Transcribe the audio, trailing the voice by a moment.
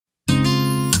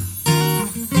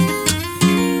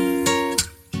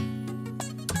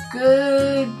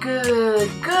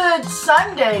Good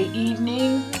Sunday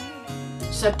evening,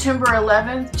 September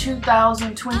 11th,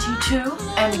 2022,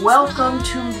 and welcome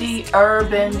to the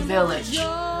Urban Village.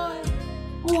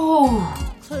 Ooh,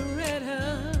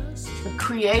 the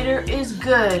Creator is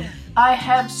good. I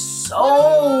have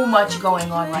so much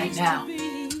going on right now.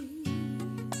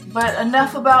 But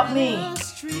enough about me.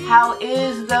 How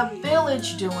is the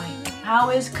village doing?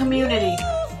 How is community?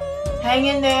 Hang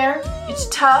in there. It's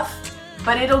tough,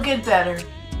 but it'll get better.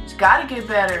 It's got to get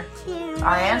better.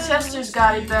 Our ancestors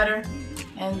got it better,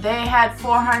 and they had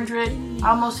 400,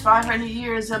 almost 500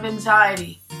 years of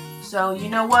anxiety. So you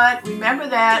know what? Remember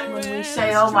that when we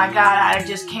say, oh my God, I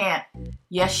just can't.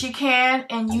 Yes, you can,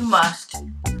 and you must.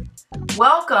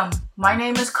 Welcome. My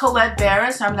name is Colette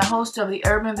Barris. I'm the host of the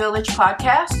Urban Village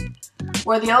podcast,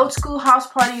 where the old school house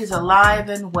party is alive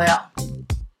and well.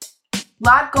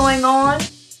 Lot going on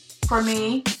for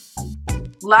me.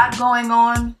 Lot going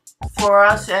on for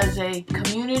us as a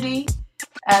community,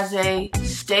 as a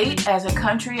state, as a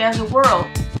country, as a world.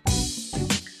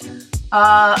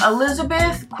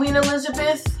 Queen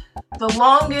Elizabeth, the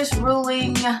longest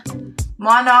ruling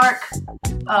monarch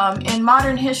in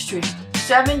modern history.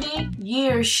 70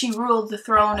 years she ruled the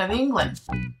throne of England.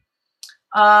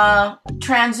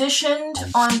 Transitioned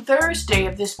on Thursday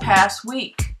of this past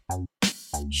week.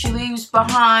 She leaves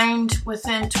behind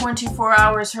within 24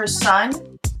 hours her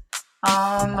son,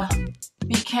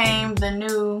 became the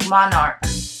new monarch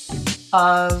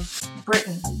of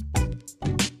Britain.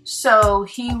 So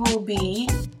he will be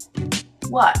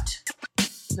what?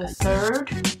 The third?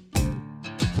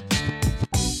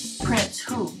 Prince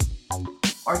who?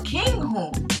 Or king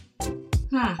who?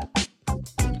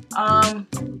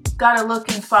 Gotta look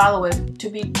and follow it. To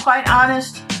be quite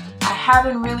honest, I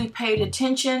haven't really paid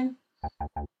attention.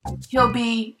 He'll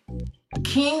be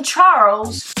King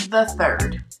Charles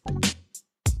III.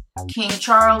 King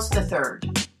Charles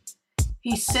III.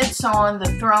 He sits on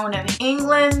the throne of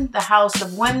England, the House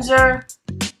of Windsor.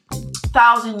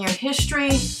 1,000-year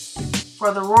history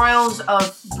for the royals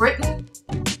of Britain.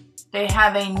 They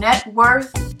have a net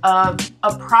worth of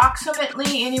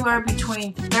approximately anywhere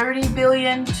between 30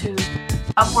 billion to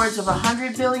upwards of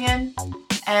 100 billion.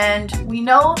 And we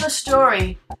know the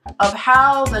story of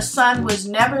how the sun was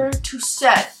never to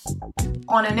set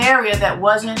on an area that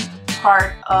wasn't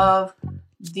part of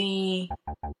the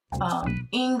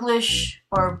English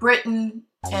or Britain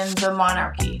and the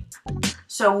monarchy.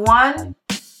 So one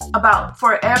in 5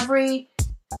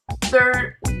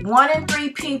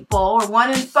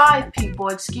 people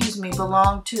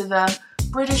belong to the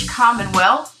British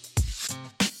Commonwealth,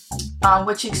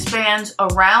 which expands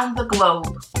around the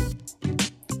globe.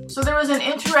 So there was an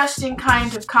interesting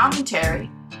kind of commentary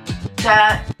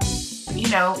that,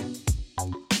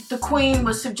 the Queen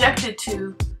was subjected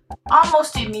to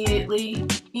almost immediately,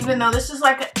 even though this is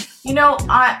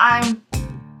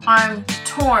I'm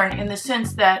torn in the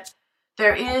sense that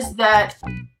there is that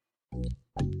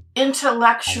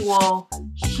intellectual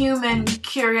human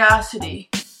curiosity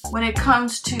when it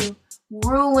comes to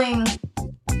ruling,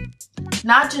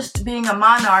 not just being a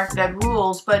monarch that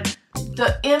rules, but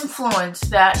the influence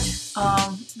that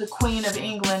the Queen of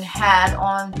England had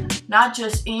on not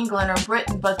just England or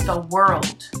Britain, but the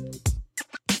world.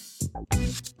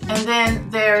 And then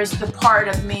there's the part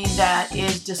of me that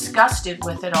is disgusted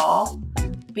with it all,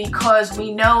 because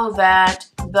we know that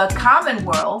the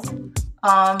Commonwealth,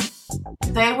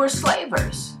 they were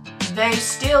slavers. They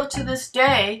still to this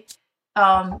day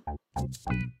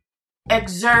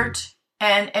exert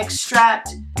and extract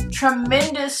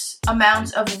tremendous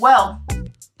amounts of wealth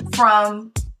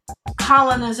from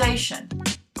colonization.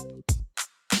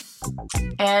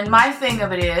 And my thing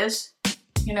of it is,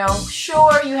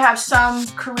 sure, you have some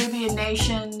Caribbean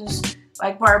nations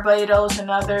like Barbados and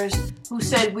others who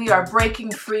said we are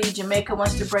breaking free. Jamaica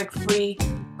wants to break free.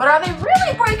 But are they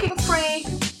really breaking free?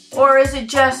 Or is it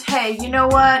just, hey, you know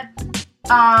what?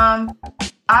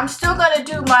 I'm still going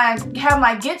to have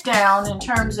my get down in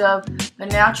terms of the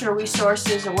natural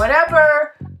resources or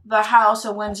whatever the House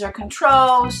of Windsor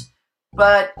controls.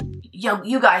 But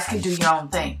you guys can do your own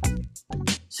thing.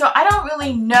 So I don't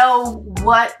really know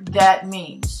what that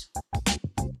means.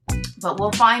 But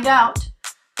we'll find out.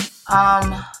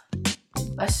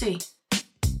 Let's see.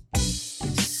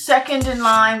 Second in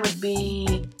line would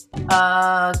be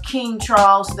King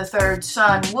Charles III's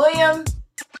son, William.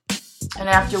 And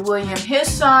after William, his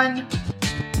son.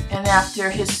 And after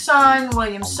his son,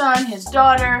 William's son, his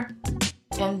daughter.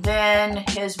 And then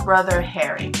his brother,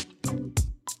 Harry.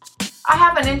 I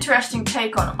have an interesting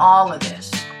take on all of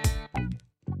this.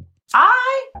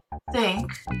 I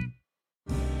think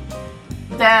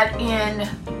that in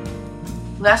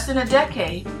less than a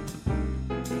decade,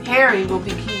 Harry will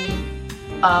be king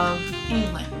of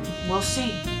England. We'll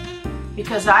see.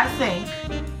 Because I think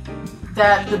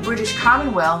that the British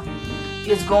Commonwealth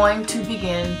is going to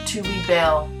begin to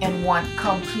rebel and want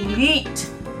complete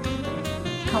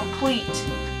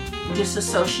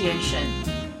disassociation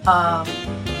of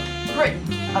Britain,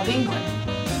 of England,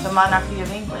 the monarchy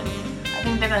of England. I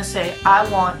think they're going to say,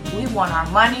 we want our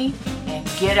money and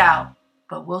get out.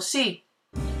 But we'll see.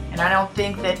 And I don't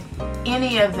think that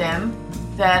any of them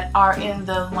that are in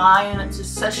the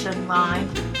succession line,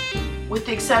 with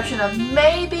the exception of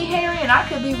maybe Harry, and I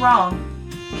could be wrong,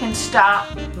 can stop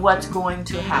what's going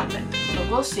to happen. But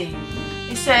we'll see.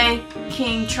 They say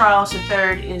King Charles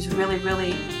III is really,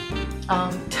 really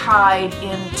tied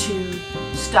into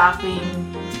stopping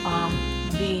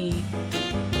the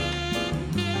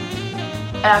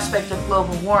aspect of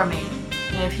global warming.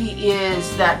 And if he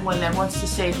is that one that wants to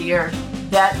save the earth,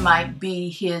 that might be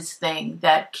his thing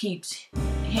that keeps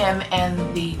him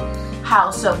and the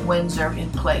House of Windsor in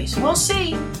place. We'll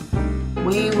see.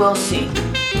 We will see.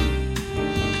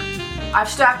 I've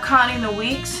stopped counting the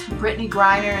weeks. Britnney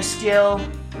Griner is still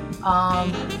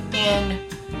in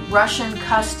Russian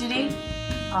custody.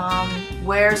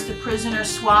 Where's the prisoner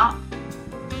swap?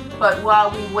 But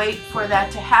while we wait for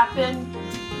that to happen,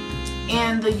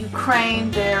 in the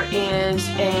Ukraine there is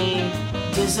a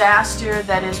disaster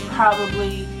that is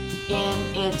probably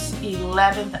in its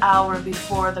 11th hour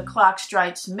before the clock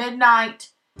strikes midnight,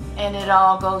 and it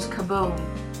all goes kaboom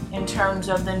in terms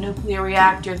of the nuclear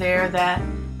reactor there that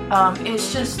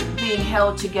is just being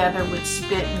held together with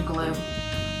spit and glue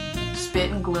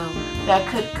that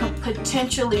could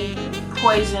potentially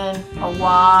poison a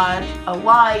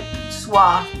wide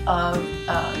swath of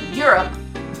Europe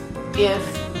if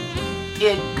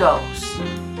it goes.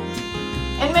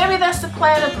 And maybe that's the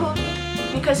plan of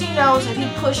Putin, because he knows if he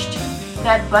pushed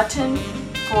that button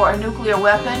for a nuclear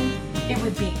weapon, it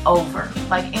would be over,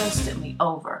 like instantly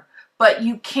over. But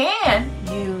you can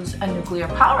use a nuclear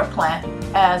power plant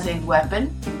as a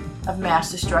weapon of mass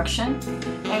destruction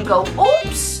and go,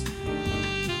 oops,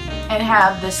 and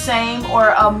have the same or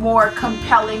a more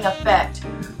compelling effect,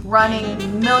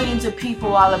 running millions of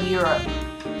people out of Europe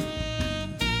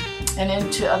and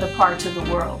into other parts of the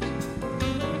world.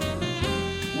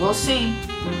 We'll see.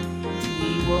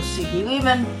 We will see. We live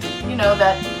in,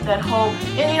 that whole,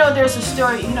 and there's a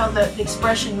story, the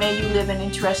expression, may you live in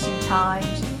interesting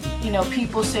times.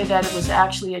 People say that it was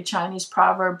actually a Chinese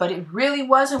proverb, but it really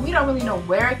wasn't. We don't really know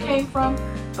where it came from,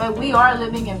 but we are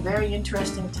living in very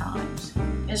interesting times.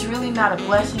 It's really not a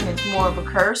blessing, it's more of a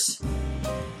curse.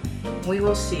 We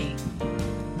will see.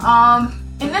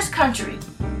 In this country,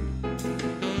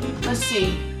 let's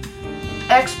see,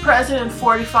 ex-president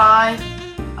 45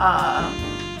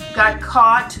 got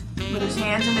caught with his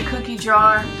hands in the cookie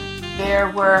jar.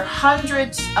 There were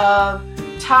hundreds of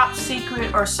top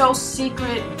secret or so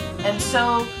secret and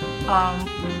so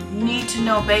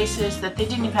need-to-know bases that they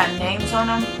didn't even have names on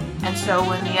them. And so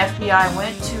when the FBI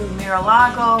went to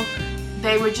Mar-a-Lago,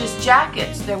 they were just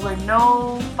jackets. There were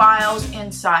no files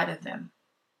inside of them.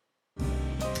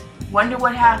 Wonder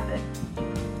what happened.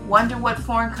 Wonder what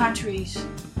foreign countries,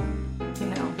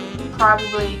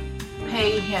 probably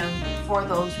paid him for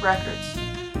those records.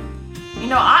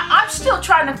 I'm still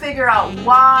trying to figure out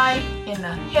why in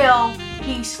the hell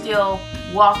he's still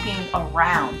walking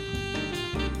around.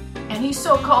 And he's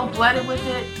so cold-blooded with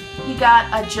it, he got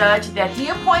a judge that he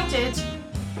appointed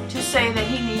to say that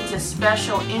he needs a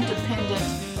special independent,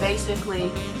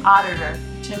 basically, auditor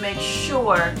to make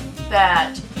sure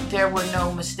that there were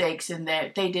no mistakes in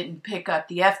there. They didn't pick up,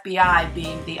 the FBI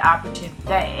being the operative,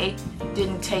 they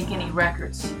didn't take any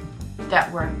records that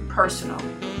were personal.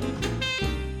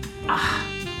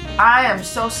 I am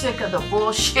so sick of the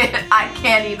bullshit, I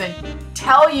can't even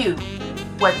tell you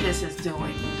what this is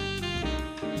doing.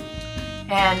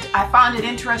 And I found it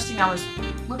interesting. I was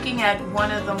looking at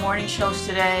one of the morning shows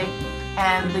today,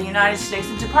 and the United States,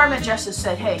 the Department of Justice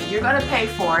said, hey, you're going to pay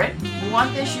for it. You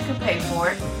want this, you can pay for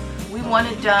it. We want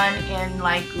it done in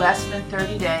like less than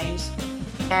 30 days.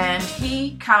 And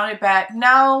he counted back,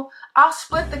 no, I'll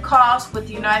split the cost with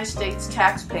the United States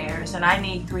taxpayers, and I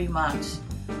need 3 months.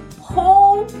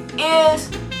 Who is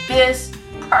this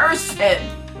person?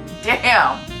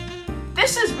 Damn.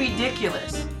 This is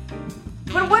ridiculous.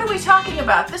 But what are we talking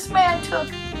about? This man took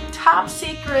top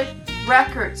secret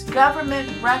records, government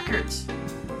records,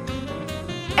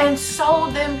 and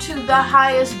sold them to the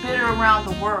highest bidder around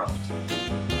the world.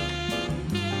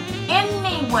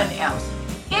 Anyone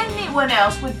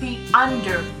else would be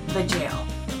under the jail.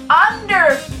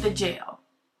 Under the jail.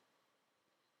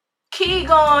 Key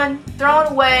gone, thrown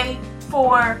away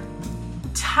for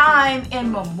time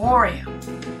in memoriam.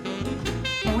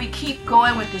 And we keep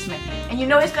going with this man. And you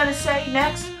know what he's going to say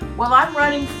next? Well, I'm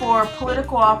running for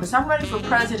political office. I'm running for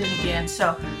president again.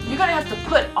 So you're going to have to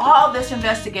put all this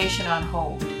investigation on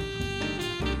hold.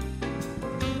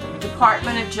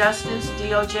 Department of Justice,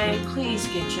 DOJ, please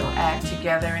get your act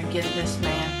together and get this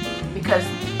man. Because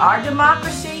our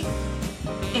democracy,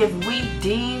 if we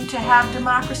deem to have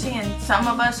democracy, and some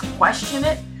of us question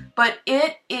it, but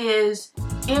it is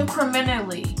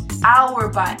incrementally, hour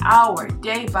by hour,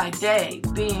 day by day,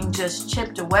 being just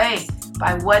chipped away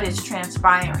by what is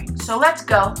transpiring. So let's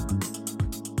go.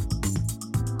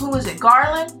 Who is it?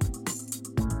 Garland?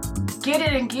 Get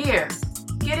it in gear.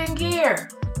 Get in gear.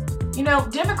 You know,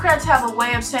 Democrats have a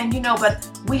way of saying, but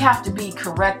we have to be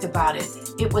correct about it.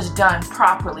 It was done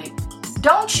properly.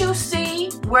 Don't you see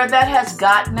where that has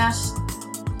gotten us?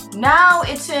 Now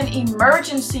it's in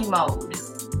emergency mode.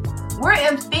 We're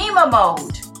in FEMA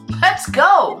mode. Let's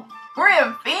go. We're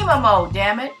in FEMA mode,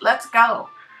 damn it. Let's go.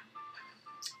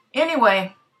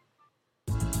 Anyway,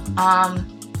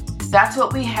 that's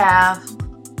what we have.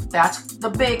 That's the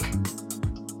big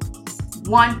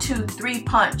 1, 2, 3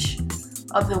 punch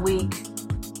of the week.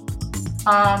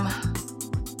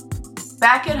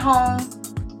 Back at home,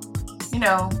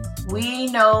 we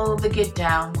know the get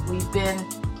down. We've been,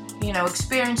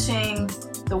 experiencing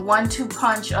the 1-2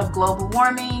 punch of global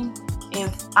warming.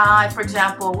 If for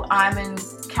example, I'm in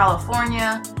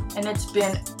California and it's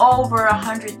been over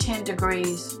 110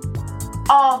 degrees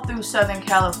all through Southern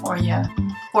California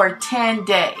for 10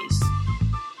 days.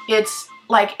 It's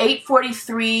like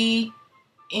 8:43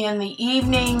 in the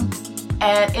evening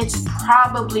and it's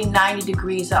probably 90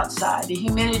 degrees outside. The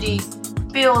humidity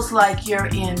feels like you're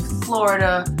in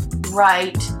Florida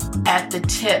right at the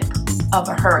tip of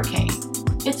a hurricane.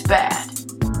 It's bad.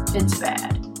 It's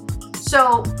bad.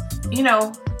 So,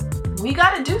 we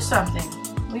got to do something.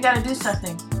 We got to do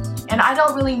something. And I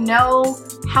don't really know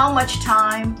how much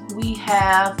time we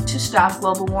have to stop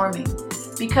global warming.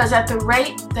 Because at the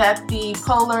rate that the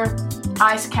polar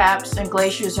ice caps and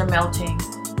glaciers are melting,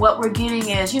 what we're getting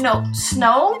is,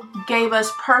 snow gave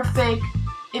us perfect,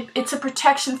 it's a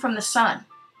protection from the sun,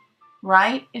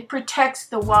 right? It protects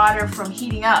the water from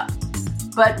heating up.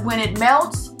 But when it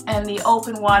melts and the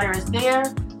open water is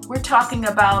there, we're talking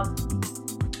about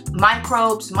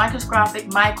microbes,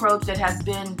 microscopic microbes that have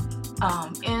been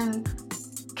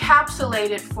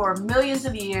encapsulated for millions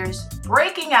of years,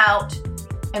 breaking out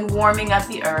and warming up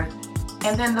the earth.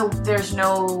 And then there's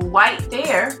no white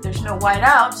there, there's no white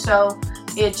out, so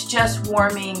it's just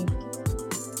warming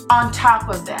on top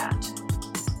of that.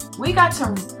 We got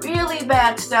some really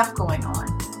bad stuff going on,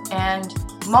 and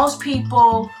most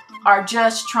people are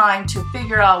just trying to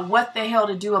figure out what the hell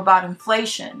to do about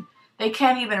inflation. They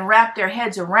can't even wrap their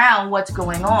heads around what's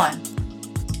going on.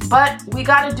 But we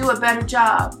got to do a better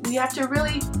job. We have to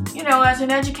really, as an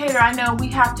educator, I know we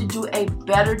have to do a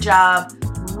better job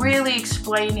really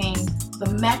explaining the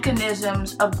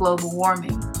mechanisms of global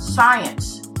warming.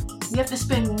 Science. We have to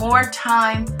spend more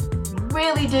time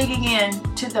really digging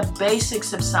into the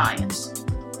basics of science.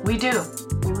 We do.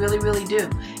 We really, really do.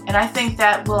 And I think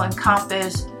that will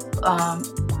encompass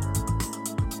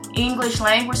English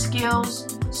language skills,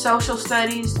 social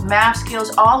studies, math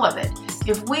skills, all of it.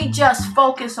 If we just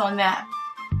focus on that.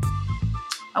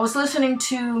 I was listening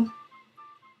to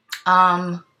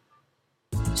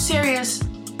Sirius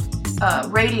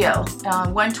radio,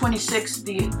 126,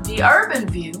 the Urban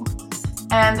View,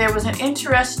 and there was an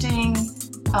interesting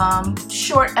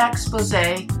short expose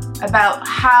about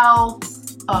how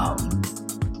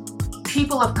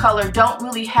people of color don't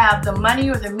really have the money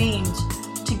or the means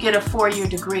to get a 4-year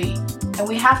degree. And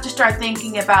we have to start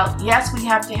thinking about, yes, we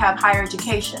have to have higher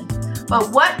education, but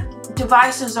what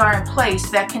devices are in place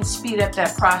that can speed up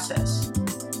that process?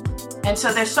 And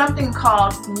so there's something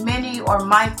called mini or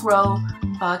micro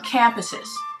campuses,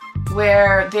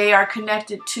 where they are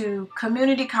connected to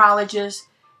community colleges,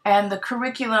 and the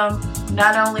curriculum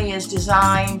not only is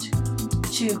designed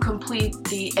to complete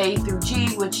the A through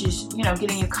G, which is,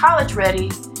 getting you college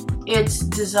ready, it's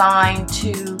designed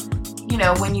to,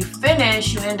 when you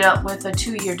finish, you end up with a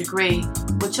 2-year degree,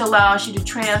 which allows you to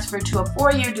transfer to a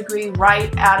 4-year degree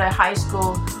right out of high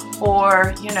school,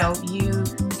 or, you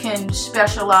can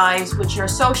specialize with your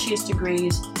associate's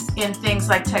degrees in things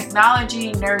like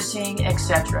technology, nursing,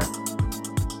 etc.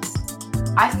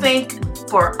 I think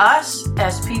for us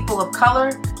as people of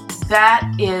color,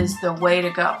 that is the way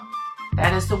to go.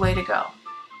 That is the way to go.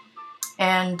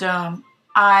 And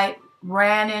I've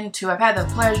had the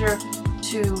pleasure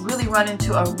to really run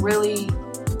into a really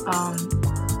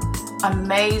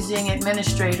amazing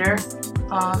administrator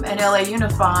at LA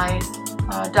Unified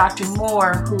Dr.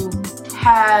 Moore, who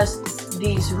has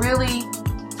these really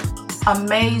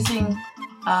amazing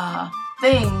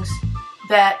things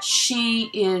that she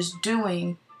is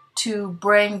doing to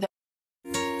bring the.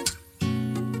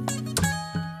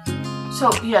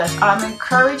 So yes, I'm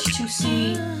encouraged to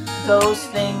see those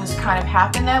things kind of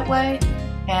happen that way,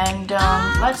 and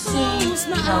let's see,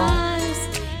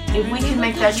 if we can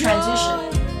make that transition,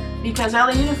 because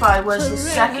LA Unified was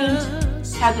it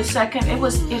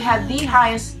had the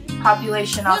highest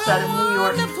population outside of New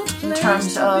York in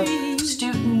terms of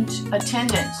student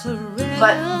attendance,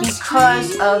 but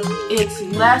because of its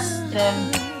less than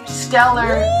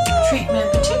stellar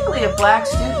treatment, particularly of black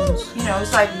students,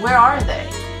 it's like, where are they?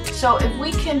 So if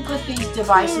we can put these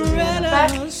devices in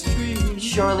effect,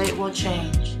 surely it will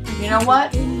change. You know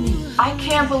what? I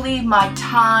can't believe my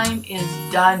time is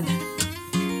done.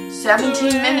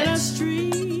 17 minutes.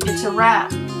 It's a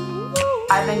wrap.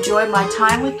 I've enjoyed my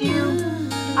time with you.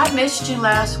 I missed you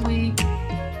last week.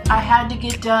 I had to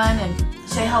get done and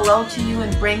say hello to you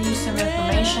and bring you some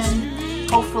information.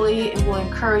 Hopefully it will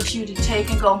encourage you to take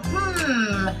and go,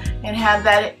 and have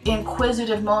that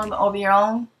inquisitive moment of your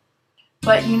own.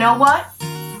 But you know what?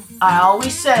 I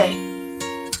always say,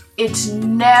 it's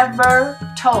never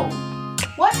told.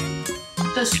 What?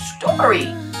 The story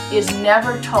is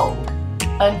never told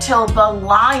until the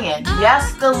lion,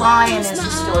 yes, the lion is the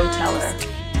storyteller,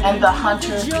 and the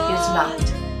hunter is not.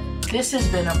 This has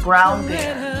been a Brown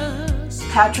Bear,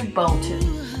 Patrick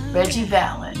Bolton, Reggie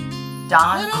Vallon,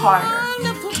 Don Carter,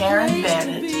 Karen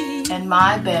Bennett, and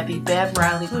my baby Bev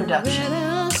Riley production.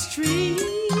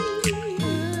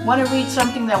 Want to read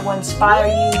something that will inspire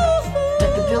you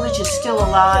that the village is still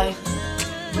alive?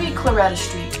 Read Claretta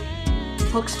Street.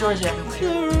 Bookstores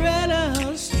everywhere.